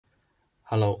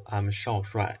Hello, I'm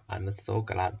Shaoshuai. I'm so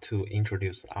glad to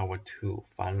introduce our tool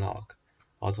FineLock,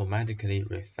 automatically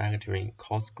refactoring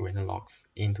coarse-grained locks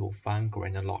into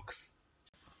fine-grained locks.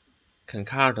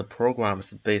 Concurrent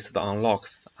programs based on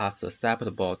locks are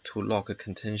susceptible to lock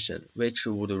contention, which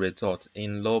would result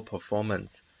in low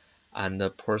performance and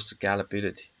poor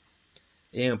scalability.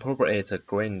 Inappropriate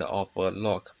grain of a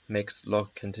lock makes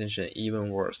lock contention even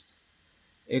worse.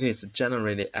 It is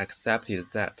generally accepted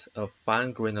that a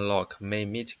fine-grained lock may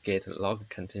mitigate lock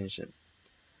contention.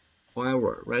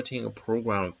 However, writing a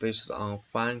program based on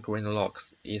fine-grained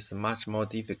locks is much more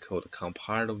difficult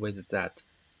compared with that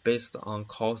based on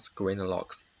coarse-grained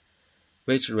locks,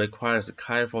 which requires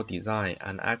careful design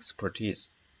and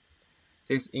expertise.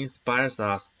 This inspires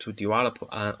us to develop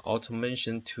an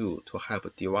automation tool to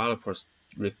help developers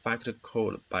refactor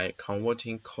code by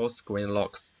converting coarse-grained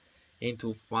locks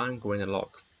into fine-grained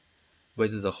locks,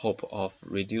 with the hope of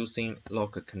reducing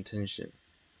lock contention.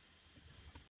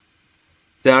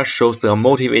 There shows a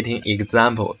motivating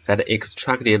example that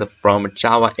extracted from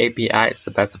Java API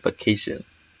specification.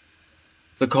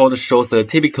 The code shows a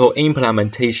typical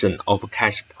implementation of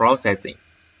cache processing.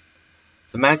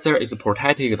 The method is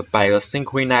protected by a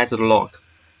synchronized lock,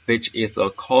 which is a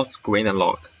coarse-grained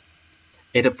lock.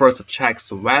 It first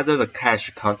checks whether the cache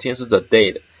contains the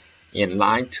date in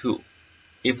line 2.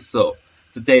 If so,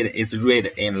 the date is read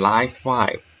in line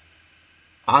 5.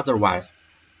 Otherwise,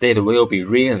 date will be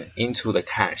written into the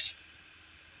cache.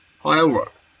 However,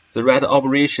 the write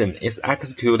operation is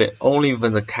executed only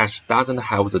when the cache doesn't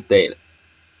have the date.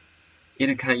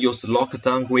 It can use lock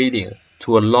downgrading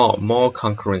to allow more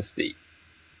concurrency.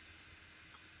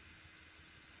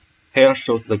 Here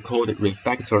shows the code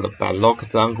refactored by lock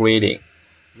downgrading,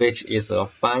 which is a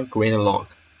fine-grained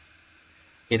lock.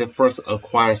 It first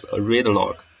acquires a read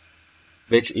lock,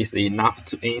 which is enough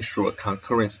to ensure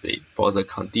concurrency for the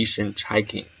condition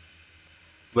checking.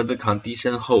 When the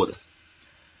condition holds,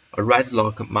 a write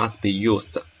lock must be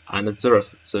used, and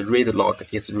thus the read lock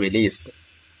is released,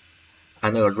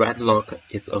 and a write lock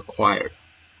is acquired.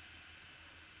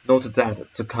 Note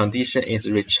that the condition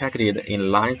is rechecked in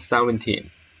line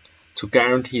 17 to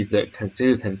guarantee the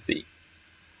consistency,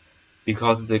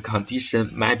 because the condition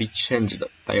might be changed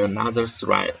by another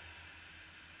thread.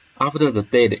 After the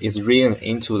date is written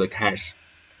into the cache,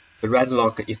 the write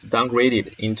lock is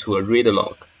downgraded into a read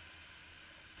lock.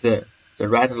 Then, the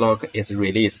write lock is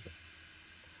released.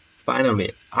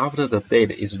 Finally, after the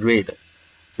date is read,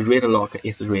 the read lock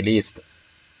is released.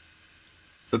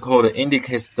 The code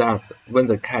indicates that when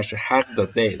the cache has the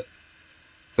date,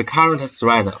 the current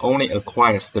thread only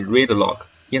acquires the read lock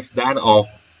instead of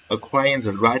acquiring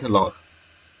the write lock.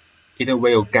 It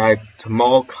will get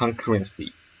more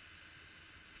concurrency.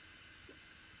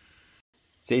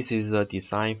 This is the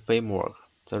design framework.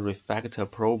 The refactor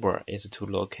prober is to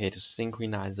locate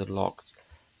synchronized locks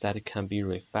that can be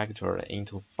refactored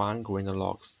into fine-grained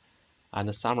locks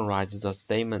and summarize the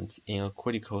statements in a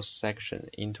critical section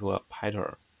into a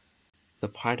pattern. The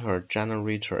pattern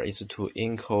generator is to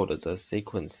encode the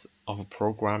sequence of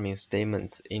programming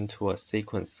statements into a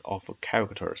sequence of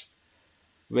characters,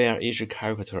 where each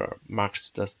character marks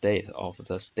the state of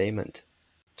the statement.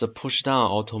 The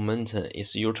pushdown automaton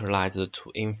is utilized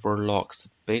to infer locks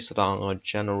based on a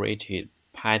generated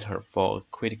pattern for a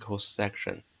critical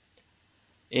section.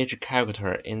 Each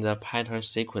character in the pattern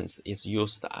sequence is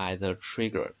used as a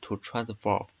trigger to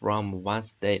transfer from one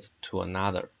state to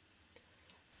another.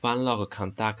 FineLock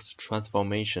conducts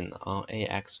transformation on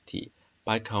ISSTA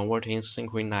by converting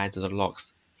synchronized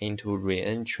locks into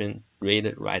re-entering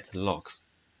read-write locks.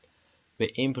 We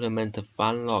implement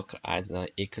FineLock as an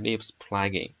Eclipse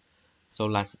plugin, so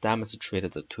let's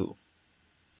demonstrate the tool.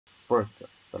 First,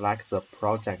 select the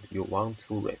project you want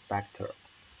to refactor.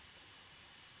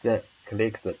 Then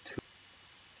click the tool.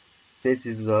 This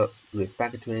is the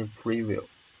refactoring preview.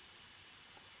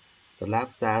 The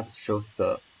left side shows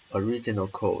the original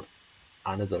code,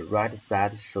 and the right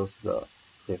side shows the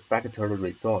refactored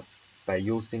results by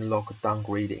using lock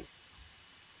downgrading.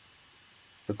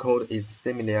 The code is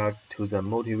similar to the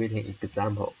motivating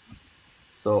example,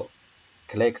 so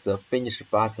click the Finish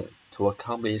button to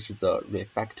accomplish the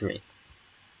refactoring.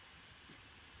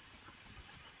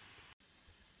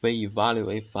 We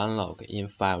evaluate FineLock in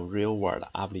 5 real-world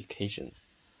applications.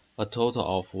 A total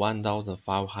of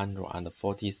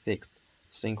 1,546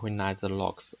 synchronized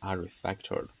locks are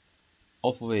refactored,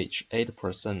 of which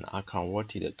 8% are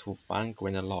converted to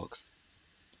fine-grained locks.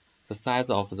 The size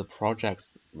of the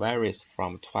projects varies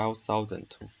from 12,000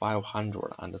 to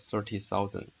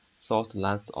 530,000 source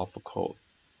lengths of code,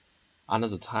 and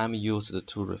the time used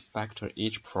to refactor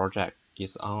each project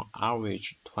is on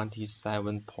average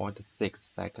 27.6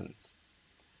 seconds,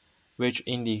 which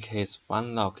indicates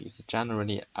FineLock is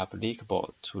generally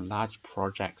applicable to large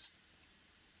projects.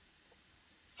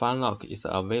 FineLock is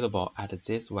available at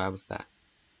this website.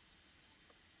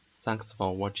 Thanks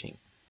for watching.